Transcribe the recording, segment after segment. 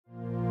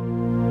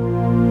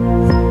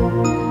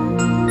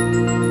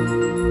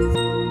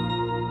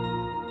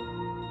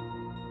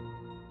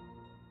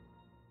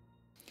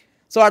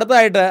So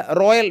അടുത്തതായിട്ട്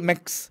royal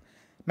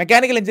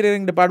mechanical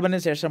engineering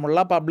ഡിപ്പാർട്ട്മെൻറ്റിന് ശേഷമുള്ള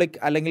public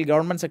അല്ലെങ്കിൽ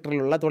ഗവൺമെൻറ്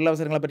സെക്ടറിലുള്ള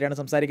തൊഴിലവസരങ്ങളെ പറ്റിയാണ്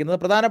സംസാരിക്കുന്നത്.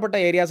 പ്രധാനപ്പെട്ട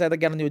ഏരിയാസ്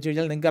ഏതൊക്കെയാണെന്ന് ചോദിച്ചു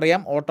കഴിഞ്ഞാൽ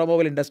നിങ്ങൾക്കറിയാം,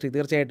 ഓട്ടോമൊബൈൽ ഇൻഡസ്ട്രി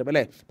തീർച്ചയായിട്ടും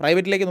അല്ലേ.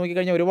 പ്രൈവറ്റിലേക്ക്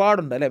നോക്കിക്കഴിഞ്ഞാൽ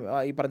ഒരുപാടുണ്ട് അല്ലേ.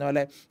 ഈ പറഞ്ഞ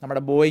പോലെ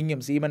നമ്മുടെ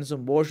ബോയിങ്ങും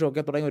സീമെൻസും ബോഷും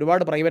ഒക്കെ തുടങ്ങി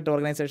ഒരുപാട് പ്രൈവറ്റ്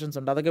ഓർഗനൈസേഷൻസ്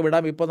ഉണ്ട്. അതൊക്കെ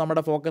വിടാം. ഇപ്പോൾ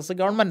നമ്മുടെ ഫോക്കസ്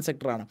ഗവൺമെൻറ്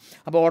സെക്ടറാണ്.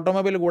 അപ്പോൾ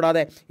ഓട്ടോമൊബൈൽ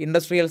കൂടാതെ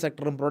ഇൻഡസ്ട്രിയൽ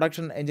സെക്ടറും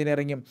പ്രൊഡക്ഷൻ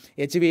എഞ്ചിനീയറിംഗും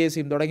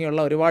HVACയും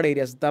തുടങ്ങിയുള്ള ഒരുപാട്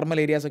ഏരിയാസ്,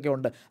 തെർമൽ ഏരിയാസ് ഒക്കെ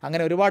ഉണ്ട്.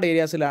 അങ്ങനെ ഒരുപാട്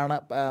ഏരിയാസിലാണ്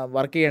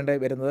വർക്ക് ചെയ്യേണ്ടി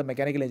വരുന്നത്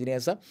മെക്കാനിക്കൽ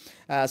എഞ്ചിനീയേഴ്സ്.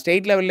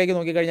 സ്റ്റേറ്റ് ലെവലിലേക്ക്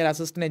നോക്കിക്കഴിഞ്ഞാൽ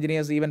assistant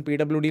engineers, even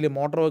PWDയിലും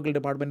motor vehicle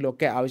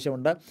ഡിപ്പാർട്ട്മെൻറ്റിലൊക്കെ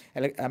ആവശ്യമുണ്ട്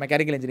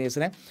മെക്കാനിക്കൽ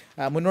എഞ്ചിനീയേഴ്സിനെ.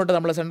 മുന്നോട്ട്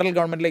നമ്മൾ സെൻട്രൽ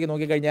ഗവൺമെൻറ്റിലേക്ക്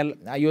നോക്കിക്കഴിഞ്ഞാൽ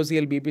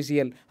IOCL,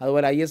 BPCL,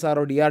 അതുപോലെ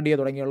ISRO, DRDO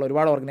തുടങ്ങിയുള്ള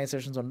ഒരുപാട്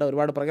ഓർഗനൈസേഷൻസ് ഉണ്ട്.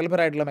 ഒരുപാട്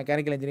പ്രഗത്ഭരായിട്ടുള്ള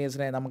മെക്കാനിക്കൽ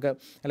എഞ്ചിനീയേഴ്സിനെ നമുക്ക്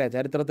അല്ലേ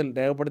ചരിത്രത്തിൽ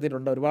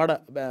രേഖപ്പെടുത്തിയിട്ടുണ്ട്. ഒരുപാട്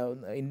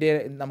ഇന്ത്യ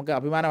നമുക്ക്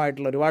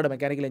അഭിമാനമായിട്ടുള്ള ഒരുപാട്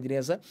മെക്കാനിക്കൽ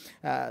എഞ്ചിനീയേഴ്സ്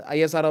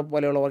ISRO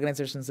പോലെയുള്ള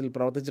ഓർഗനൈസേഷൻസിൽ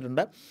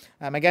പ്രവർത്തിച്ചിട്ടുണ്ട്.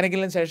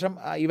 മെക്കാനിക്കലിന് ശേഷം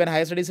ഈവൻ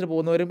ഹയർ സ്റ്റഡീസിൽ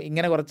പോകുന്നവരും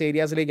ഇങ്ങനെ കുറച്ച്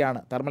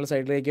ഏരിയാസിലേക്കാണ്, തെർമൽ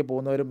സൈഡിലേക്ക്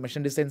പോകുന്നവരും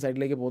മെഷീൻ ഡിസൈൻ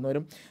സൈഡിലേക്ക്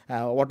പോകുന്നവരും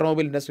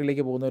ഓട്ടോമൊബൈൽ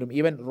ഇൻഡസ്ട്രിയിലേക്ക് പോകുന്നവരും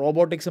ഈവൻ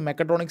റോബോട്ടിക്സും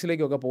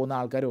മെക്കട്രോണിക്സിലേക്കൊക്കെ പോകുന്ന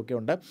ആൾക്കാരും ഒക്കെ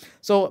ഉണ്ട്.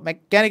 സോ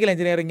മെക്കാനിക്കൽ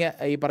എഞ്ചിനീയറിംഗ്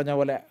ഈ പറഞ്ഞ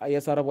പോലെ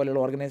ISRO പോലെയുള്ള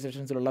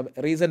ഓർഗനൈസേഷൻസിലുള്ള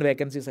റീസെൻറ്റ്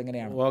വേക്കൻസീസ്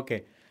എങ്ങനെയാണ്? Okay.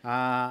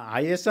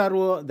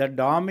 ISRO, the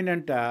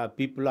dominant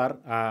people are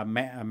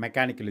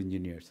mechanical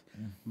engineers.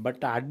 But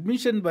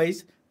admission-wise,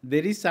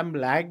 there is some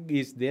lag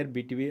is there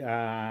between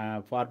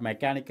for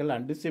mechanical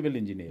and civil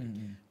engineering.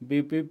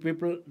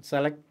 People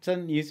selection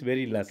is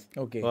very less.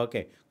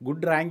 Okay.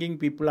 Good ranking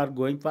people are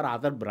going for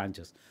other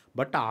branches.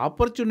 But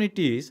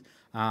opportunities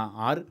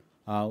are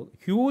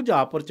huge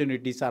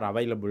opportunities are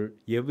available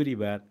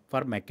everywhere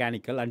for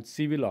mechanical and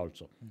civil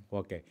also.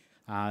 Okay.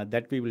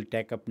 That we will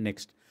take up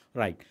next.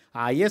 Right.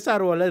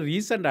 ISROல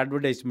recent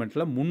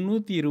advertisementல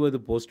 320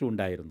 post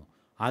உண்டாயிருந்தோம்.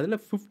 அதில்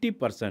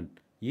 50%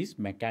 is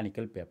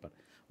mechanical paper.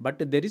 But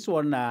there is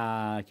one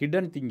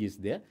hidden thing is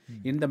there.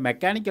 In the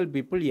mechanical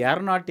people,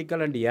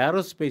 aeronautical and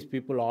aerospace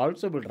people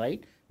also will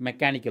write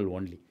mechanical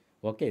only.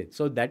 Okay.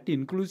 So that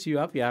inclusive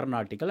of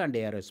aeronautical and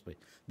aerospace.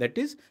 That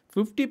is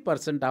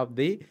 50% of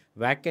the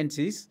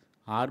vacancies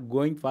are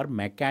going for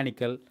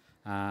mechanical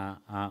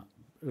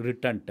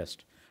written test.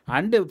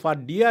 And for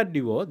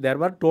DRDO, there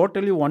were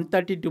totally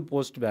 132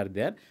 posts were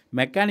there.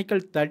 Mechanical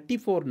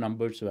 34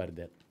 numbers were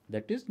there.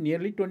 That is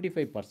nearly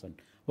 25%.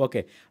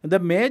 Okay. The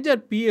major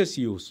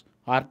PSUs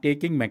are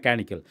taking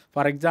mechanical.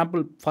 For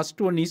example, first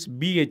one is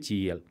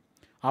BHEL.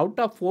 Out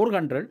of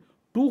 400,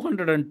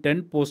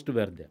 210 posts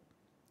were there.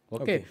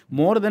 Okay.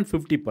 More than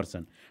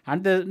 50%.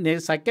 And the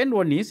second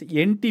one is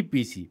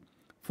NTPC.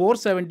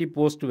 470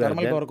 posts were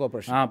Thermal there. Power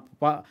Corporation.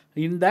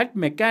 In that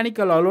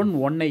mechanical alone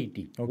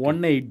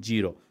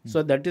 180. So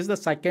that is the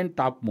second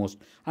topmost.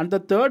 And the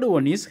third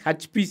one is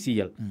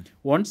HPCL.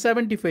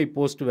 175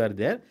 posts were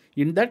there.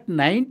 In that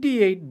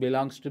 98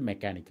 belongs to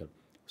mechanical.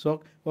 So,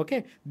 okay,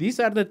 these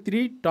are the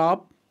three top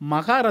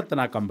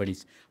Maharatna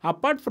companies.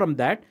 Apart from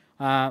that,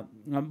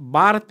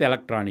 BARC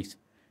Electronics.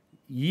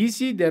 EC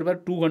there were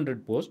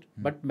 200 posts,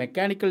 but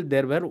mechanical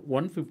there were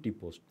 150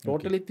 posts.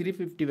 Totally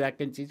 350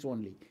 vacancies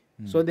only.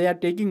 So they are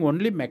taking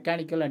only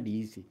mechanical and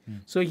EC.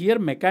 So here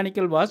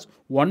mechanical was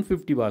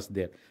 150 was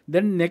there.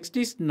 Then next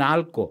is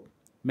NALCO.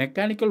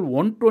 Mechanical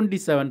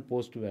 127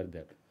 posts were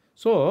there.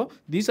 So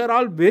these are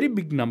all very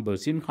big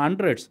numbers in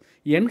hundreds.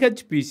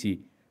 NHPC,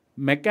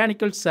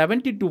 mechanical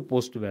 72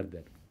 posts were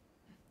there.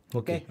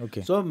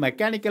 Okay. So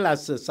mechanical,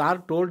 as Sir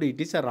told,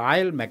 it is a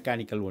royal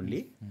mechanical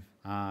only.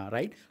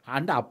 Right.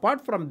 And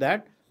apart from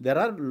that, there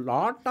are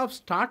lot of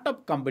startup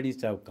companies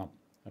have come.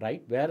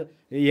 Right, where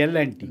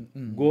L&T,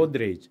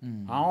 Godrej,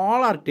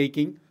 all are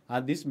taking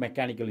these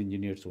mechanical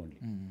engineers only.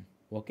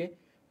 Okay,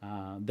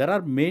 there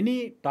are many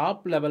top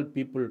level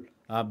people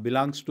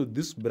belongs to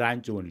this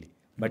branch only,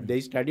 but they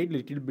studied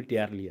little bit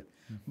earlier.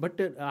 But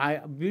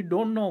we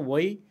don't know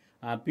why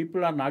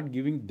people are not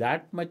giving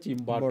that much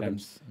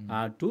importance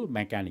to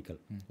mechanical.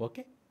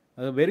 Okay,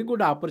 very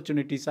good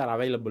opportunities are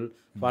available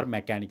for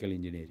mechanical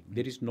engineering.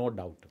 There is no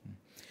doubt.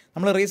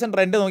 നമ്മൾ recent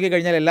trend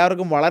നോക്കിക്കഴിഞ്ഞാൽ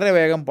എല്ലാവർക്കും വളരെ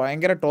വേഗം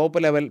ഭയങ്കര top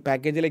level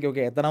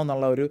പാക്കേജിലേക്കൊക്കെ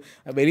എത്തണമെന്നുള്ള ഒരു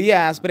വലിയ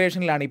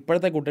ആസ്പിറേഷനിലാണ്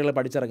ഇപ്പോഴത്തെ കുട്ടികൾ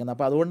പഠിച്ചിറങ്ങുന്നത്.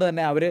 അപ്പോൾ അതുകൊണ്ട്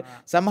തന്നെ അവർ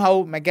സംഹൗ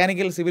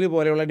മെക്കാനിക്കൽ സിവിൽ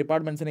പോലെയുള്ള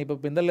ഡിപ്പാർട്ട്മെൻറ്റ്സിനെ ഇപ്പോൾ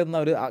പിന്തള്ളുന്ന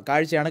ഒരു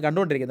കാഴ്ചയാണ്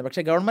കണ്ടുകൊണ്ടിരിക്കുന്നത്.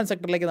 പക്ഷേ ഗവൺമെൻറ്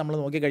സെക്ടറിലേക്ക് നമ്മൾ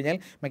നോക്കിക്കഴിഞ്ഞാൽ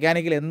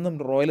മെക്കാനിക്കൽ എന്നും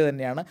റോയൽ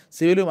തന്നെയാണ്,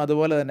 സിവിലും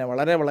അതുപോലെ തന്നെ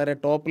വളരെ വളരെ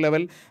ടോപ്പ്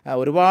ലെവൽ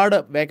ഒരുപാട്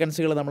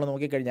വേക്കൻസികൾ നമ്മൾ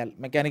നോക്കിക്കഴിഞ്ഞാൽ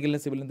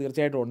മെക്കാനിക്കലിനും സിവിലിനും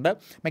തീർച്ചയായിട്ടും ഉണ്ട്.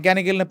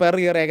 മെക്കാനിക്കലിന് പെർ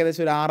ഇയർ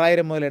ഏകദേശം ഒരു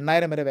 6000 മുതൽ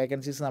 8000 വരെ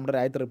വേക്കൻസീസ് നമ്മുടെ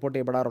രാജ്യത്ത് റിപ്പോർട്ട്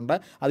ചെയ്യപ്പെടാറുണ്ട്.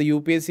 അത്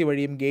UPSC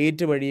വഴിയും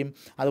ഗേറ്റ് വഴിയും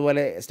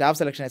അതുപോലെ സ്റ്റാഫ്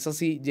സെലക്ഷൻ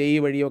SSC JE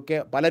വഴിയൊക്കെ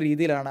പല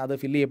രീതിയിലാണ് അത്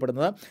ഫില്ല്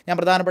ചെയ്യപ്പെടുന്നത്. ഞാൻ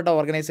പ്രധാനപ്പെട്ട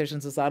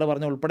ഓർഗനൈസേഷൻസ് സാറ്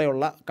പറഞ്ഞ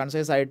ഉൾപ്പെടെയുള്ള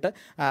കൺസൈസ് ആയിട്ട്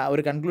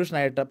ഒരു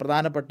കൺക്ലൂഷനായിട്ട്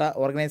പ്രധാനപ്പെട്ട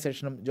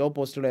ഓർഗനൈസേഷനും ജോബ്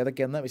പോസ്റ്റുകളും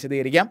ഏതൊക്കെയെന്ന്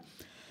വിശദീകരിക്കാം.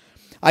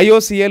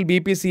 IOCL,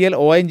 BPCL,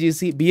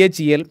 ONGC,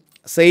 BHEL,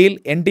 SAIL,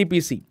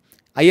 NTPC,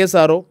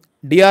 ISRO,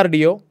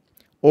 DRDO,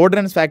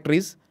 ordinance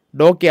factories,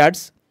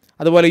 ഡോക്യാർഡ്സ്,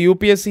 അതുപോലെ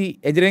UPSC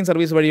എഞ്ചിനീയറിംഗ്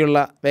സർവീസ്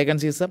വഴിയുള്ള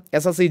വേക്കൻസീസ്,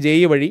 SSC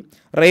JE വഴി,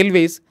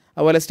 റെയിൽവേസ്,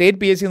 അതുപോലെ സ്റ്റേറ്റ്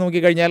PSC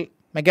നോക്കിക്കഴിഞ്ഞാൽ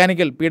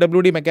മെക്കാനിക്കൽ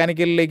PWD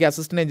മെക്കാനിക്കലിലേക്ക്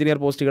അസിസ്റ്റൻറ്റ് എഞ്ചിനീയർ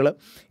പോസ്റ്റുകൾ,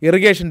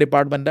 irrigation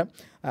department,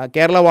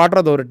 Kerala water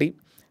authority,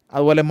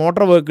 അതുപോലെ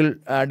മോട്ടോർ വെഹിക്കിൾ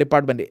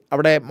ഡിപ്പാർട്ട്മെൻറ്റ്,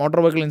 അവിടെ മോട്ടോർ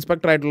വെഹിക്കിൾ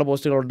ഇൻസ്പെക്ടറായിട്ടുള്ള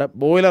പോസ്റ്റുകളുണ്ട്,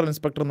 ബോയിലർ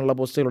ഇൻസ്പെക്ടർ എന്നുള്ള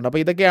പോസ്റ്റുകളുണ്ട്.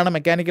 അപ്പോൾ ഇതൊക്കെയാണ്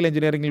മെക്കാനിക്കൽ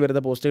എഞ്ചിനീയറിംഗിൽ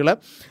വരുന്ന പോസ്റ്റുകൾ.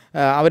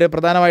 അവർ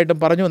പ്രധാനമായിട്ടും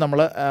പറഞ്ഞു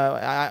നമ്മൾ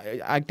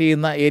ആക്ട്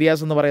ചെയ്യുന്ന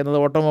ഏരിയാസ് എന്ന് പറയുന്നത്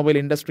ഓട്ടോമൊബൈൽ,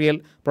 ഇൻഡസ്ട്രിയൽ,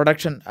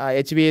 പ്രൊഡക്ഷൻ,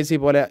 HVAC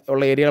പോലെ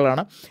ഉള്ള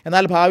ഏരിയകളാണ്.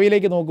 എന്നാൽ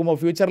ഭാവിയിലേക്ക് നോക്കുമ്പോൾ,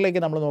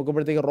 ഫ്യൂച്ചറിലേക്ക് നമ്മൾ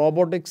നോക്കുമ്പോഴത്തേക്ക്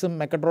റോബോട്ടിക്സും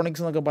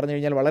മെക്കട്രോണിക്സും എന്നൊക്കെ പറഞ്ഞു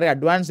കഴിഞ്ഞാൽ വളരെ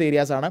അഡ്വാൻസ്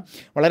ഏരിയാസാണ്,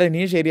 വളരെ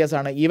നീഷ്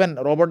ഏരിയാസാണ്. ഈവൻ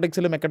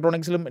റോബോട്ടിക്സിലും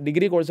മെക്കട്രോണിക്സിലും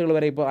ഡിഗ്രി കോഴ്സുകൾ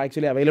വരെ ഇപ്പോൾ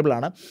ആക്ച്വലി അവൈലബിൾ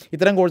ആണ്.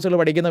 ഇത്തരം കോഴ്സുകൾ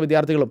പഠിക്കുന്ന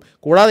വിദ്യാർത്ഥികളും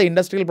കൂടാതെ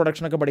ഇൻഡസ്ട്രിയൽ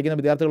പ്രൊഡക്ഷനൊക്കെ പഠിക്കുന്ന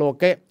വിദ്യാർത്ഥികളും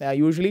ഒക്കെ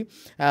യൂഷ്വലി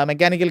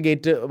മെക്കാനിക്കൽ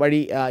ഗേറ്റ് വഴി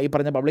ഈ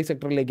പറഞ്ഞ പബ്ലിക്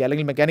സെക്ടറിലേക്ക്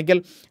അല്ലെങ്കിൽ മെക്കാനിക്കൽ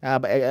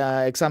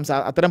എക്സാംസ്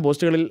അത്തരം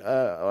പോസ്റ്റുകളിൽ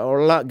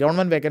ഉള്ള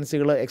ഗവൺമെൻറ്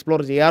വേക്കൻസികൾ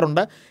എക്സ്പ്ലോർ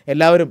ചെയ്യാറുണ്ട്.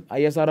 എല്ലാവരും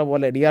ISRO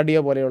പോലെ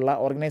DRDO പോലെയുള്ള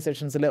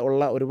ഓർഗനൈസേഷൻസിൽ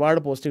ഉള്ള ഒരുപാട്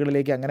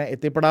പോസ്റ്റുകളിലേക്ക് അങ്ങനെ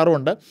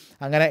എത്തിപ്പെടാറുമുണ്ട്.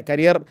 അങ്ങനെ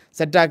കരിയർ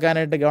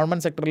സെറ്റാക്കാനായിട്ട്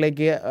ഗവൺമെൻറ്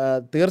സെക്ടറിലേക്ക്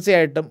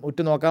തീർച്ചയായിട്ടും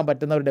ഉറ്റുനോക്കാൻ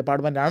പറ്റുന്ന ഒരു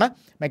ഡിപ്പാർട്ട്മെൻറ്റാണ്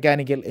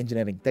മെക്കാനിക്കൽ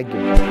എഞ്ചിനീയറിംഗ്. Thank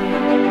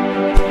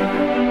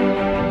you.